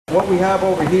What we have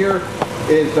over here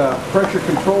is pressure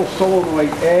control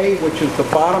solenoid A, which is the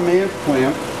bottom amp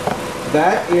clamp.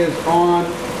 That is on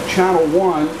channel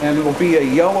 1, and it'll be a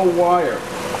yellow wire.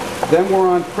 Then we're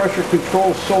on pressure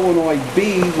control solenoid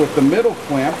B with the middle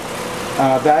clamp.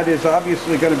 That is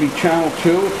obviously going to be channel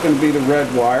 2. It's going to be the red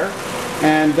wire.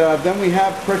 And then we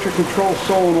have pressure control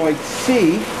solenoid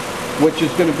C, which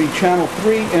is going to be channel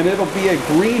 3, and it'll be a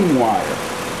green wire.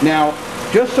 Now,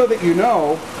 just so that you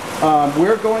know,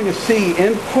 we're going to see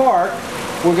in park,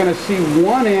 we're going to see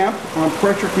 1 amp on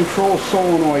pressure control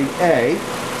solenoid A.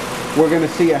 We're going to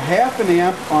see a ½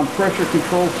 amp on pressure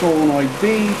control solenoid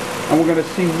B, and we're going to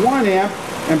see 1 amp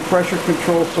in pressure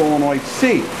control solenoid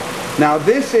C. Now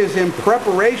this is in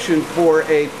preparation for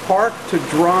a park to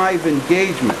drive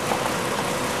engagement.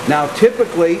 Now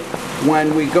typically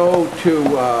when we go to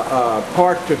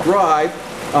park to drive,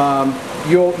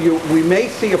 we may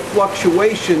see a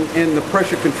fluctuation in the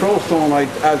pressure control solenoid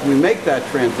as we make that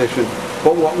transition,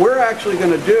 but what we're actually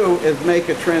going to do is make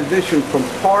a transition from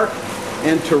park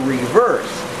into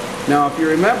reverse. Now if you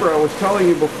remember, I was telling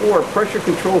you before, pressure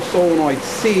control solenoid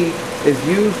C is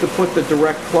used to put the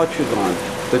direct clutches on.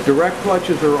 The direct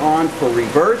clutches are on for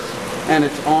reverse, and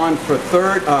it's on for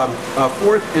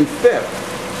fourth and fifth.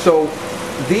 So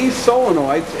these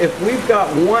solenoids, if we've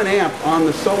got 1 amp on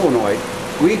the solenoid,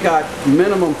 we got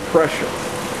minimum pressure.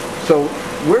 So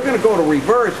we're going to go to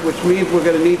reverse, which means we're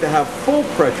going to need to have full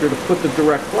pressure to put the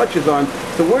direct clutches on.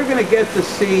 So we're going to get to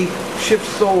see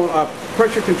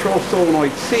pressure control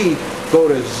solenoid C go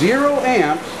to 0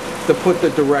 amps to put the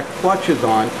direct clutches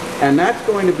on, and that's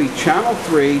going to be channel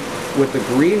 3 with the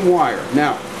green wire.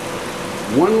 Now,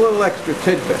 one little extra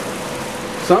tidbit.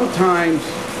 Sometimes,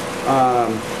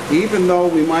 even though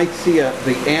we might see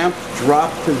the amp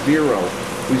drop to 0,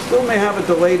 we still may have a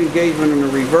delayed engagement in the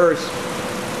reverse.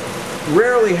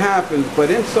 Rarely happens, but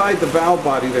inside the valve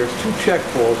body there's 2 check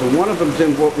balls, and one of them's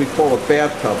in what we call a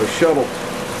bathtub, a shuttle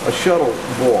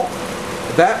ball.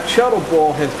 That shuttle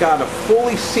ball has got to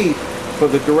fully seat for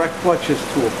the direct clutches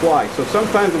to apply. So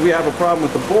sometimes if we have a problem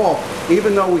with the ball,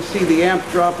 even though we see the amp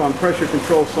drop on pressure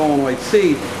control solenoid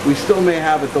C, we still may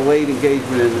have a delayed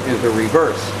engagement in the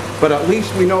reverse. But at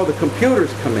least we know the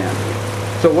computer's command.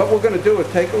 So what we're going to do is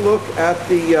take a look at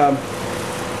the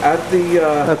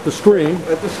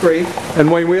screen.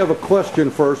 And Wayne, we have a question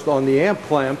first on the amp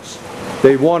clamps.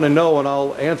 They want to know, and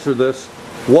I'll answer this,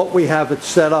 what we have it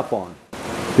set up on.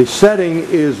 The setting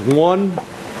is 1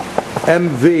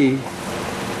 MV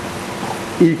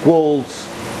equals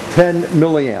 10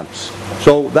 milliamps.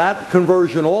 So that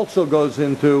conversion also goes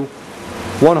into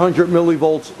 100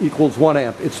 millivolts equals 1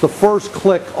 amp. It's the first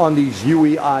click on these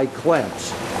UEI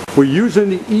clamps. We're using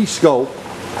the E-scope,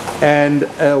 and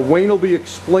Wayne will be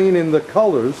explaining the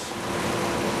colors.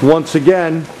 Once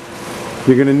again,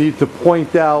 you're going to need to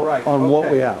point out what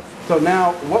we have. So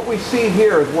now what we see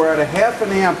here is we're at a ½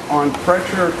 amp on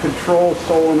pressure control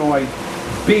solenoid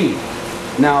B.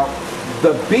 Now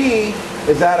the B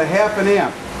is at a ½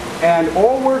 amp, and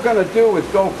all we're going to do is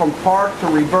go from park to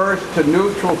reverse to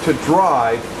neutral to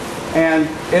drive, and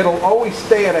it'll always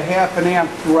stay at a ½ amp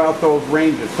throughout those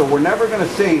ranges. So we're never going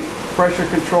to see pressure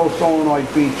control solenoid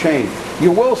B change.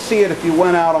 You will see it if you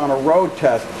went out on a road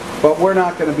test, but we're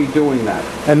not going to be doing that.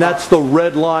 And that's the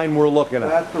red line we're looking at.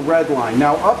 That's the red line.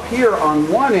 Now up here on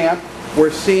 1 amp,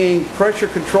 we're seeing pressure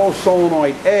control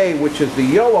solenoid A, which is the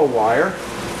yellow wire,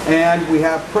 and we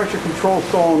have pressure control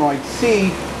solenoid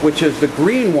C, which is the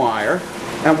green wire.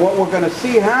 And what we're going to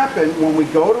see happen when we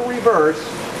go to reverse,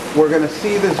 we're going to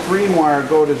see this green wire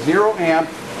go to 0 amp,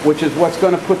 which is what's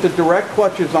going to put the direct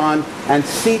clutches on and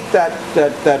seat that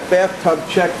bathtub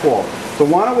check ball. So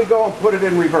why don't we go and put it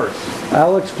in reverse?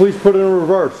 Alex, please put it in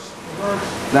reverse.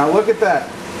 Now look at that.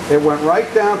 It went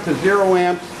right down to 0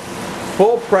 amps,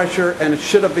 full pressure, and it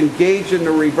should have engaged in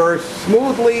the reverse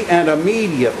smoothly and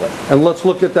immediately. And let's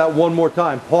look at that one more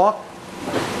time. Park.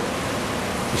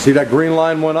 You see that green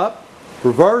line went up?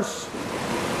 Reverse.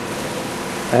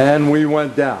 And we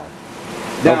went down.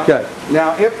 Now, okay.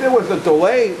 Now, if there was a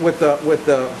delay with the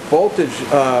voltage,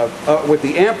 with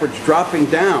the amperage dropping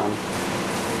down,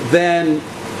 then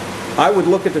I would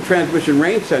look at the transmission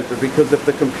range sensor, because if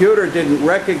the computer didn't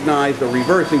recognize the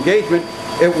reverse engagement,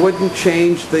 it wouldn't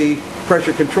change the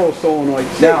pressure control solenoid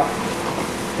C. Now,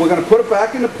 we're going to put it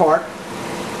back into park.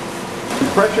 The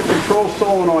pressure control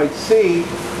solenoid C,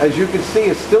 as you can see,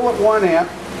 is still at 1 amp.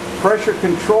 Pressure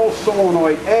control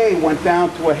solenoid A went down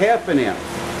to a ½ amp,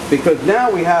 because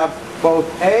now we have both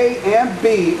A and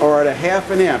B are at a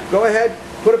 ½ amp. Go ahead,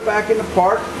 put it back into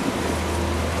park.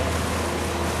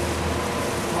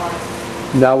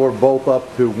 Now we're both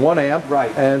up to 1 amp,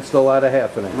 right, and still at a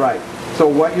 ½ amp. Right. So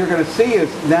what you're going to see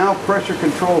is now pressure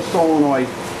control solenoid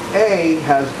A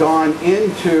has gone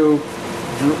into,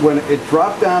 when it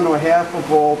dropped down to a half a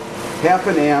volt, half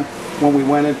an amp, when we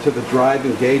went into the drive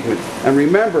engagement. And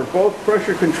remember, both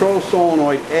pressure control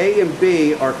solenoid A and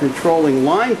B are controlling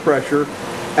line pressure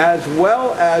as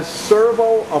well as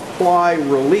servo apply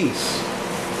release.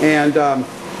 And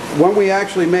when we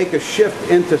actually make a shift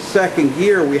into second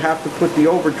gear, we have to put the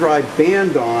overdrive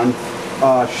band on.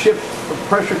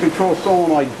 Pressure control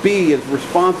solenoid B is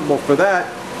responsible for that,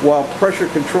 while pressure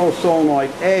control solenoid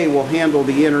A will handle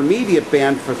the intermediate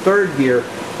band for third gear,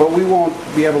 but we won't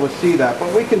be able to see that.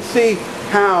 But we can see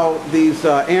how these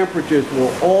amperages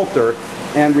will alter.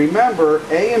 And remember,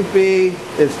 A and B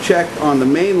is checked on the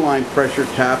mainline pressure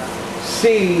tap.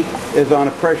 C is on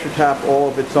a pressure tap all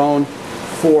of its own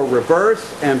for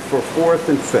reverse and for fourth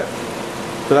and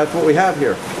fifth. So that's what we have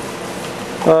here.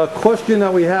 Question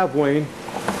that we have, Wayne.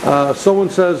 Someone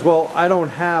says, well, I don't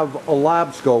have a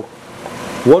lab scope.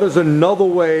 What is another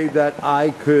way that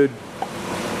I could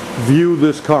view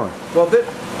this current? Well,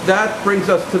 that brings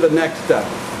us to the next step,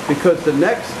 because the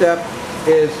next step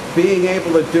is being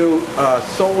able to do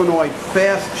solenoid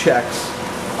fast checks,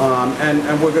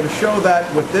 and we're going to show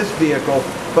that with this vehicle.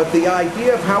 But the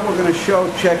idea of how we're going to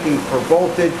show checking for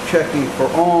voltage, checking for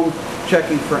ohm,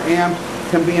 checking for amps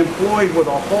can be employed with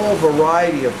a whole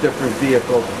variety of different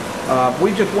vehicles.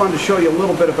 We just wanted to show you a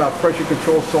little bit about pressure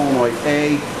control solenoid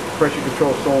A, pressure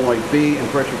control solenoid B, and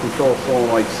pressure control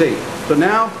solenoid C. So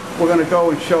now we're going to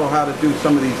go and show how to do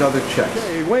some of these other checks.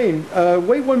 Hey, Wayne,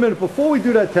 wait 1 minute. Before we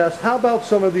do that test, how about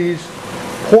some of these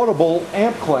portable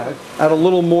amp clamps at a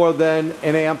little more than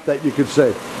an amp that you could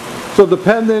save? So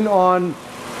depending on,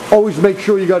 always make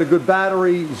sure you got a good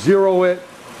battery, zero it,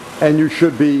 and you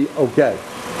should be okay.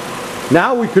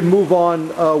 Now we can move on,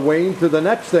 Wayne, to the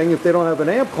next thing. If they don't have an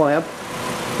amp clamp,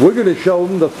 we're going to show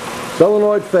them the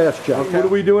solenoid fast check. Okay. What are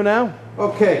we doing now?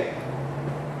 Okay.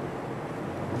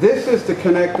 This is the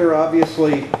connector,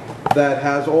 obviously, that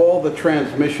has all the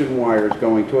transmission wires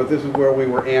going to it. This is where we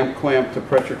were amp clamped to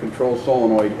pressure control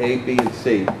solenoid A, B, and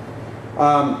C.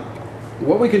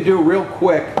 What we can do real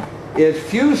quick is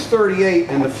fuse 38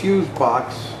 in the fuse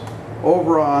box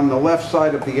over on the left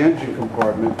side of the engine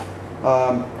compartment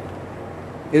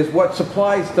is what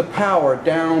supplies the power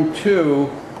down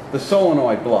to the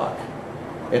solenoid block.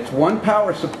 It's one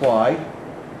power supply,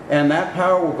 and that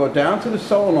power will go down to the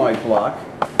solenoid block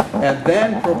and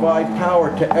then provide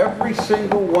power to every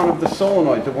single one of the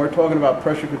solenoids. And we're talking about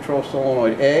pressure control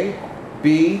solenoid A,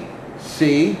 B,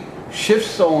 C, shift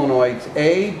solenoids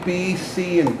A, B,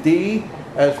 C, and D,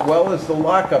 as well as the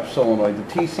lockup solenoid,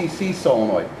 the TCC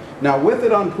solenoid. Now with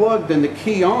it unplugged and the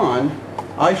key on,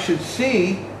 I should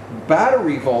see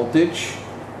battery voltage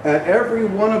at every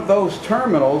one of those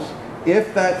terminals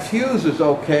if that fuse is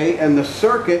okay, and the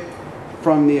circuit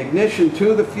from the ignition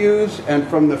to the fuse and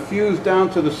from the fuse down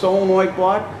to the solenoid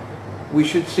block, we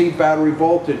should see battery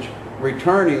voltage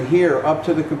returning here up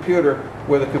to the computer,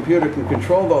 where the computer can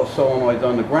control those solenoids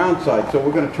on the ground side. So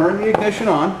we're going to turn the ignition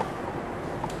on,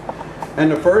 and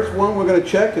the first one we're going to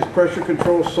check is pressure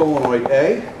control solenoid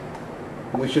A.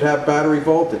 We should have battery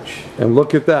voltage. And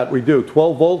look at that, we do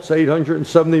 12 volts,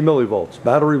 870 millivolts,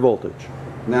 battery voltage.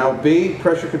 Now B,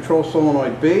 pressure control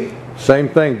solenoid B. Same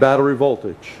thing, battery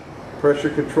voltage.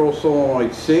 Pressure control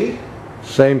solenoid C.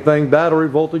 Same thing, battery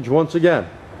voltage once again.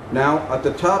 Now at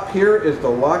the top here is the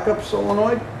lockup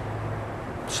solenoid.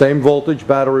 Same voltage,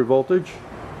 battery voltage.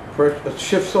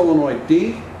 Shift solenoid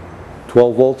D.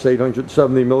 12 volts,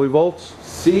 870 millivolts.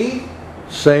 C.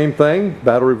 Same thing,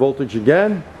 battery voltage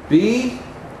again. B.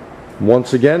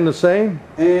 Once again the same.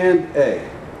 And A.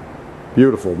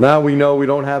 Beautiful. Now we know we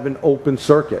don't have an open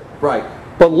circuit. Right.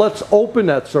 But let's open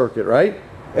that circuit, right?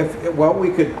 Well, we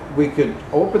could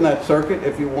open that circuit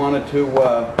if you wanted to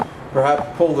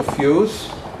perhaps pull the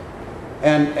fuse,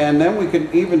 and then we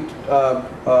could even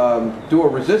do a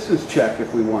resistance check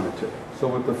if we wanted to. So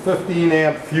with the 15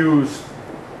 amp fuse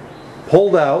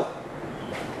pulled out,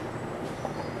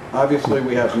 obviously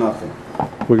we have nothing.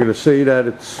 We're going to see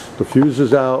that the fuse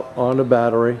is out on the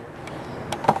battery.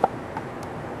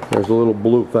 There's a little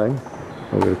blue thing.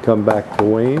 I'm going to come back to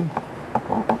Wayne,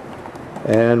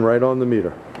 and right on the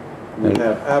meter. We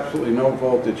have absolutely no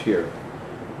voltage here.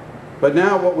 But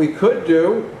now what we could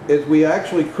do is we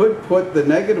actually could put the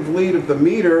negative lead of the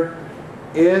meter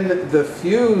in the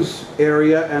fuse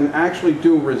area and actually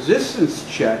do resistance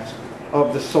checks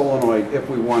of the solenoid if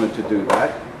we wanted to do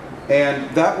that. And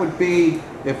that would be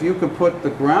if you could put the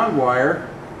ground wire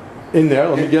in there.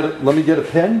 Let me get a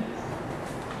pin.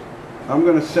 I'm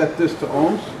going to set this to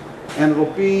ohms, and it'll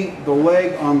be the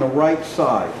leg on the right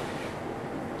side.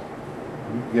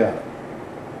 You got it.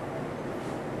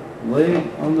 laid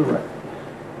on the record.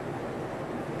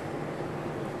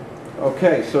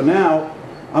 Okay, so now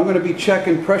I'm going to be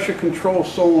checking pressure control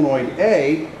solenoid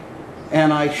A,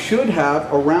 and I should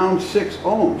have around 6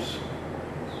 ohms.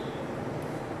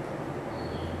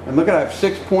 And look at that, I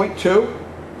have 6.2.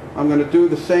 I'm going to do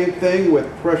the same thing with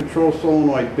pressure control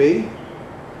solenoid B.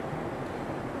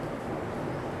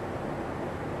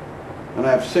 And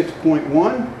I have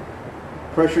 6.1.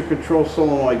 Pressure control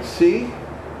solenoid C.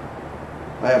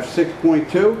 I have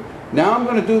 6.2. Now I'm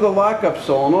going to do the lockup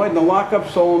solenoid, and the lockup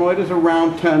solenoid is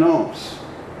around 10 ohms.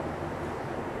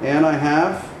 And I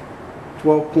have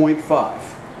 12.5.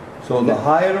 So the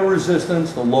higher the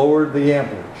resistance, the lower the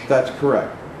amperage. That's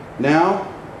correct. Now,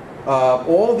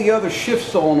 all the other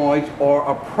shift solenoids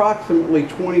are approximately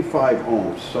 25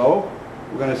 ohms. So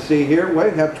we're going to see here,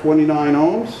 we have 29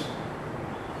 ohms.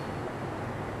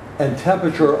 And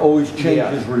temperature always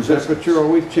changes resistance. Temperature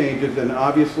always changes, and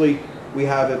obviously we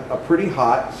have it pretty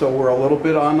hot, so we're a little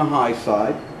bit on the high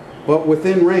side, but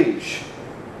within range.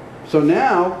 So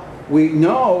now we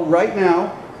know, right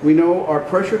now, we know our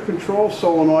pressure control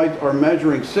solenoids are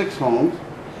measuring 6 ohms.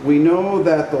 We know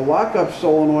that the lockup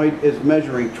solenoid is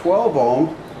measuring 12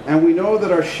 ohms, and we know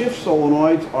that our shift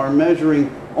solenoids are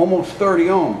measuring almost 30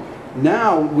 ohms.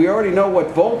 Now we already know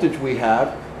what voltage we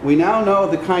have. We now know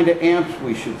the kind of amps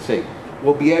we should see.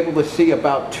 We'll be able to see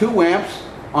about 2 amps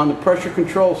on the pressure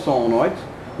control solenoids.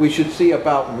 We should see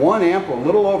about 1 amp, a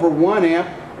little over 1 amp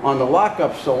on the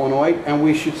lockup solenoid, and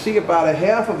we should see about a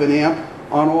half of an amp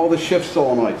on all the shift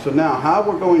solenoids. So now how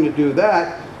we're going to do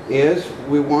that is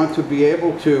we want to be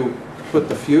able to put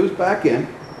the fuse back in.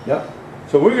 Yep.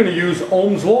 So we're going to use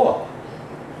Ohm's law.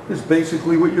 This is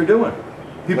basically what you're doing.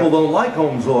 People don't like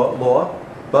Ohm's law,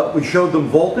 but we showed them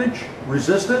voltage,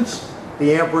 resistance,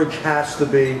 the amperage has to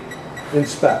be in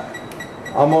spec.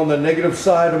 I'm on the negative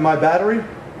side of my battery.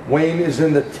 Wayne is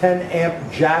in the 10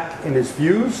 amp jack in his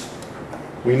fuse.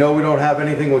 We know we don't have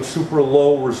anything with super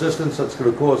low resistance that's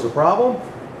going to cause a problem.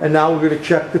 And now we're going to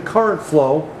check the current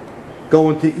flow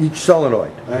going to each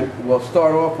solenoid. And we'll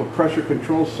start off with pressure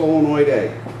control solenoid A.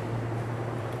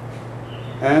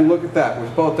 And look at that, we're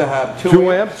supposed to have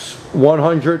 2 amps,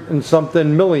 100 and something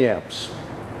milliamps.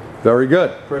 Very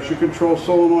good. Pressure control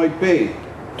solenoid B.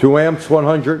 2 amps,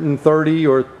 130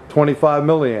 or 25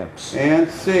 milliamps. And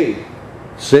C.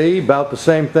 C, about the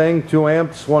same thing, 2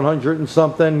 amps, 100 and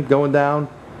something, going down,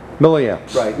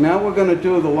 milliamps. Right, now we're going to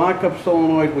do the lockup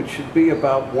solenoid, which should be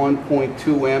about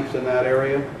 1.2 amps in that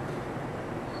area.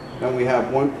 And we have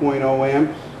 1.0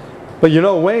 amps. But you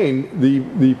know, Wayne,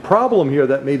 the problem here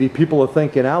that maybe people are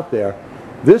thinking out there,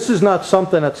 this is not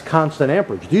something that's constant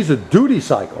amperage. These are duty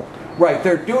cycle. Right,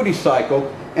 they're duty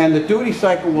cycle, and the duty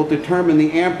cycle will determine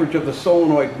the amperage of the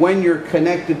solenoid when you're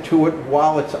connected to it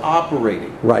while it's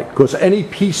operating. Right, because any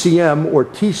PCM or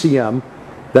TCM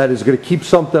that is going to keep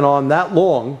something on that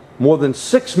long, more than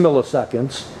 6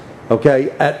 milliseconds, okay,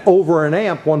 at over an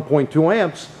amp, 1.2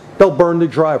 amps, they'll burn the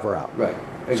driver out. Right.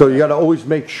 Exactly. So you got to always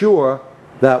make sure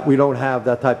that we don't have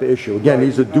that type of issue. Again,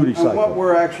 these are duty cycle. And what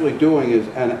we're actually doing is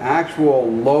an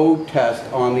actual load test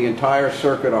on the entire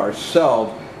circuit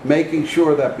ourselves, making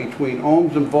sure that between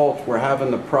ohms and volts we're having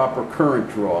the proper current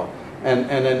draw. And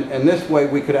in this way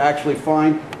we could actually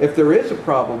find if there is a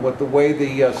problem with the way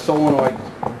the solenoid,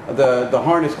 the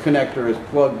harness connector is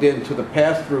plugged into the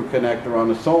pass-through connector on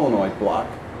the solenoid block,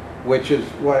 which is,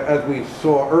 as we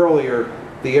saw earlier,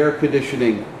 the air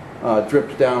conditioning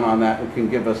drips down on that and can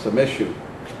give us some issue.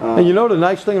 And you know the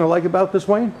nice thing I like about this,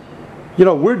 Wayne? You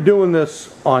know, we're doing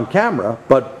this on camera,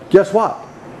 but guess what?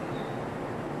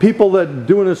 People that are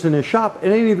doing this in his shop, it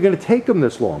ain't even going to take them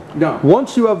this long. No.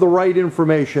 Once you have the right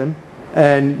information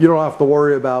and you don't have to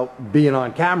worry about being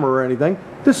on camera or anything,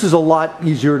 this is a lot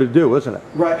easier to do, isn't it?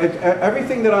 Right.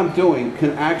 Everything that I'm doing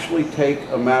can actually take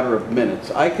a matter of minutes.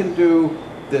 I can do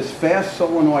this fast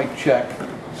solenoid check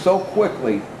so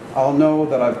quickly. I'll know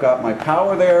that I've got my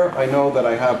power there, I know that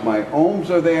I have my ohms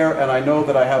are there, and I know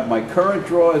that I have my current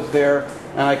draw is there,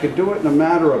 and I can do it in a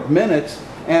matter of minutes.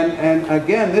 And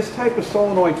again, this type of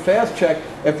solenoid fast check,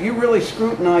 if you really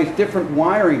scrutinize different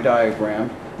wiring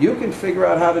diagrams, you can figure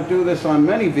out how to do this on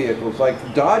many vehicles.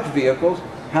 Like Dodge vehicles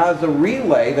has a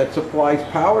relay that supplies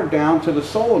power down to the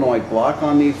solenoid block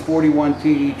on these 41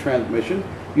 TE transmissions.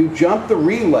 You jump the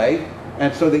relay,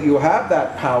 and so that you have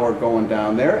that power going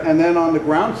down there, and then on the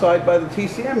ground side by the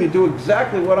TCM, you do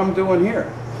exactly what I'm doing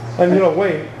here. And you know,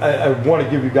 Wayne, I want to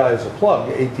give you guys a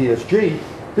plug, ATSG.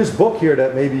 This book here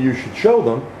that maybe you should show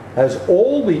them has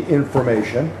all the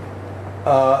information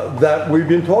that we've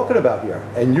been talking about here.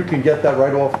 And you can get that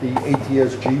right off the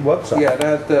ATSG website. Yeah, it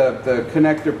has the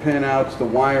connector pinouts, the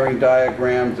wiring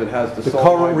diagrams, it has the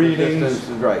current readings,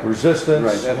 resistance.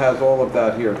 Right, it has all of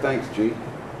that here. Thanks, G.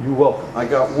 You're welcome. I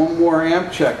got one more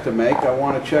amp check to make. I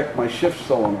want to check my shift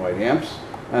solenoid amps,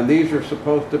 and these are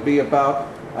supposed to be about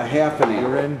a half an amp.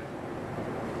 You're in.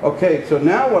 Okay, so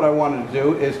now what I wanted to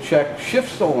do is check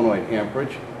shift solenoid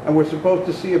amperage, and we're supposed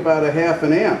to see about a half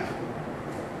an amp.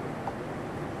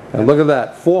 And look at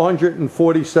that,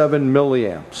 447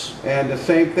 milliamps. And the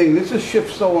same thing, this is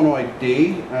shift solenoid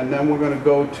D, and then we're going to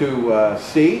go to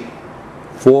C.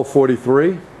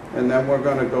 443. And then we're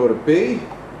going to go to B.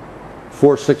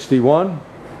 461,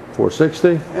 460.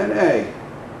 And A.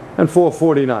 And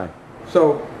 449.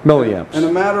 So, milliamps. In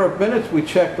a matter of minutes, we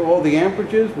checked all the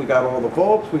amperages, we got all the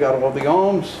volts, we got all the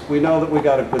ohms, we know that we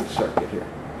got a good circuit here.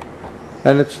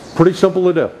 And it's pretty simple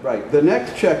to do. Right. The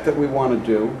next check that we want to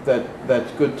do,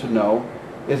 that's good to know,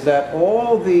 is that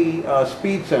all the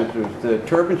speed sensors, the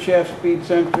turbine shaft speed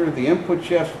sensor, the input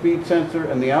shaft speed sensor,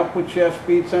 and the output shaft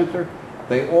speed sensor,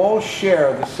 they all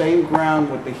share the same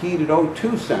ground with the heated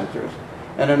O2 sensors.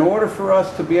 And in order for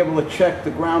us to be able to check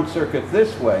the ground circuit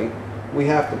this way, we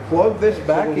have to plug this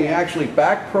back in. When we actually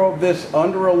back probe this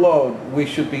under a load, we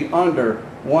should be under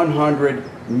 100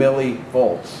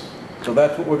 millivolts. So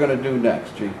that's what we're going to do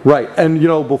next, G. Right, and you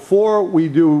know, before we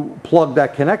do plug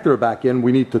that connector back in,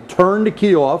 we need to turn the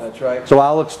key off. That's right. So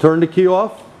Alex, turn the key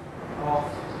off.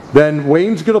 Off. Then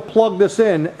Wayne's going to plug this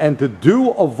in, and to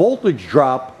do a voltage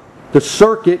drop, the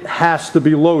circuit has to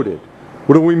be loaded.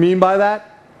 What do we mean by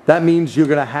that? That means you're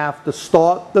going to have to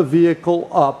start the vehicle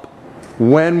up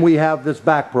when we have this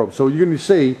back probe. So you're going to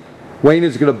see, Wayne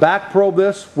is going to back probe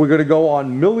this. We're going to go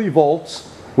on millivolts.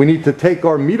 We need to take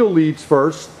our meter leads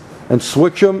first and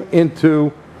switch them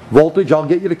into voltage. I'll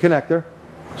get you the connector.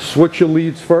 Switch your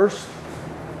leads first.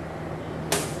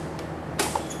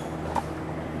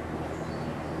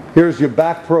 Here's your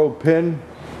back probe pin.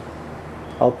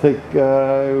 I'll take,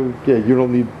 yeah, you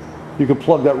don't need, you can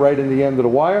plug that right in the end of the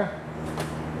wire.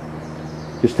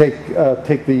 Just take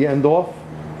the end off.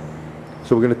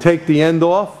 So we're going to take the end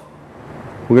off.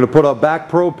 We're going to put our back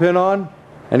probe pin on.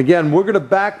 And again, we're going to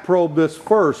back probe this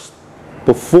first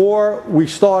before we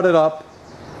start it up,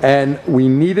 and we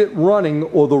need it running,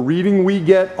 or the reading we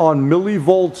get on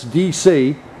millivolts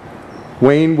DC,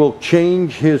 Wayne will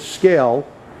change his scale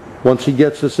once he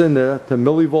gets us in there to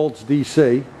millivolts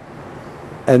DC,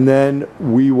 and then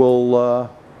we will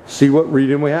see what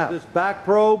reading we have. This back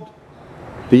probed,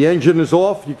 the engine is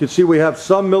off. You can see we have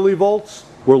some millivolts.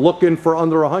 We're looking for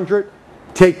under 100.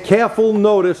 Take careful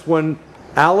notice when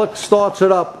Alex starts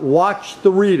it up. Watch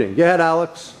the reading. Go ahead,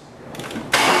 Alex.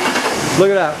 Look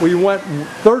at that. We went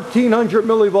 1,300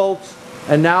 millivolts,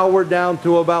 and now we're down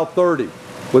to about 30.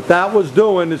 What that was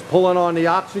doing is pulling on the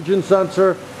oxygen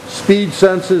sensor, speed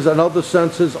sensors, and other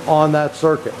sensors on that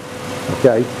circuit.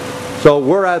 Okay? So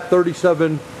we're at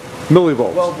 37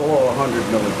 millivolts. Well below 100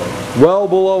 millivolts. Well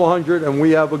below 100, and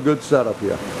we have a good setup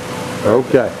here.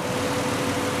 Okay.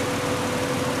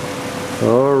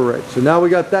 All right. So now we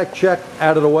got that check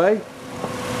out of the way.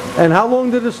 And how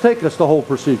long did this take us, the whole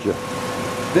procedure?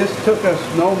 This took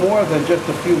us no more than just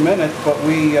a few minutes, but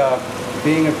we,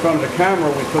 being in front of the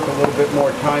camera, we took a little bit more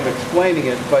time explaining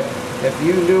it. But if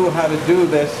you knew how to do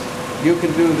this, you can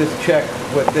do this check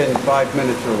within 5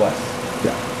 minutes or less.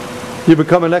 Yeah. You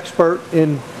become an expert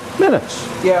in minutes.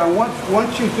 Yeah,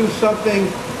 once you do something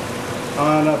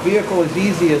on a vehicle as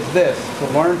easy as this to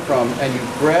learn from, and you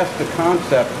grasp the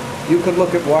concept, you could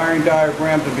look at wiring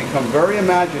diagrams and become very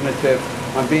imaginative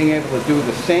on being able to do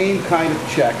the same kind of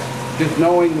checks, just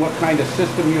knowing what kind of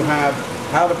system you have,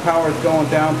 how the power is going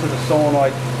down to the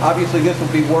solenoid. Obviously this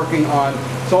will be working on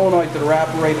solenoids that are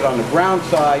operated on the ground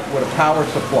side with a power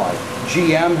supply.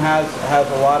 GM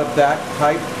has a lot of that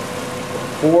type.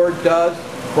 Ford does,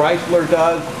 Chrysler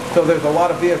does. So there's a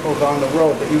lot of vehicles on the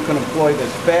road that you can employ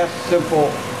this fast, simple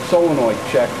solenoid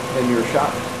check in your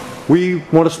shop. We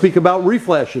want to speak about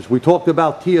reflashes. We talked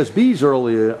about TSBs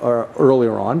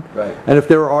earlier on. Right. And if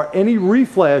there are any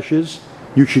reflashes,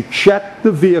 you should check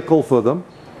the vehicle for them,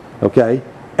 okay,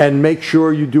 and make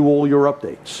sure you do all your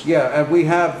updates. Yeah, and we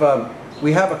have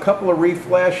a couple of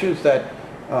reflashes that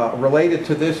related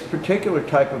to this particular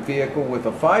type of vehicle with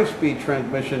a 5-speed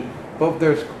transmission. But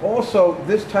there's also,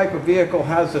 this type of vehicle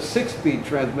has a 6-speed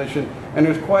transmission, and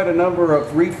there's quite a number of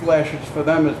reflashes for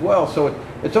them as well. So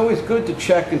it's always good to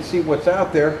check and see what's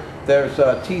out there. There's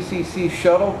TCC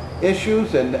shuttle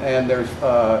issues, and there's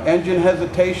engine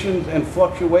hesitations and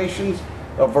fluctuations,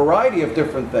 a variety of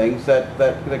different things that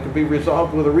can be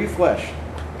resolved with a reflash.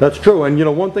 That's true. And you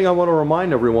know, one thing I want to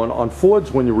remind everyone, on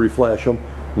Fords when you reflash them,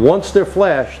 once they're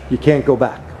flashed, you can't go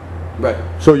back. Right.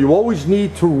 So you always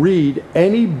need to read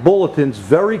any bulletins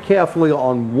very carefully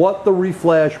on what the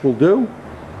reflash will do,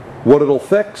 what it'll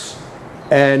fix,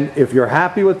 and if you're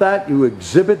happy with that, you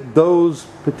exhibit those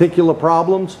particular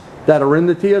problems that are in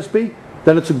the TSB,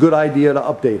 then it's a good idea to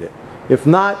update it. If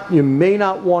not, you may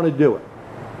not want to do it.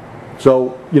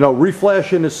 So, you know,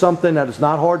 reflashing is something that is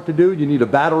not hard to do. You need a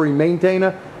battery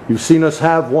maintainer. You've seen us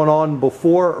have one on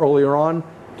before, earlier on,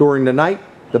 during the night.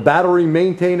 The battery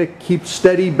maintainer keeps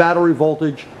steady battery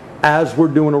voltage as we're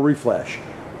doing a reflash.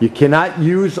 You cannot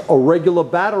use a regular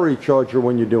battery charger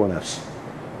when you're doing this.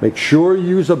 Make sure you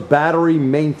use a battery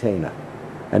maintainer,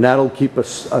 and that'll keep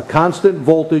a constant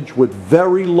voltage with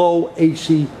very low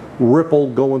AC ripple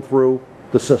going through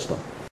the system.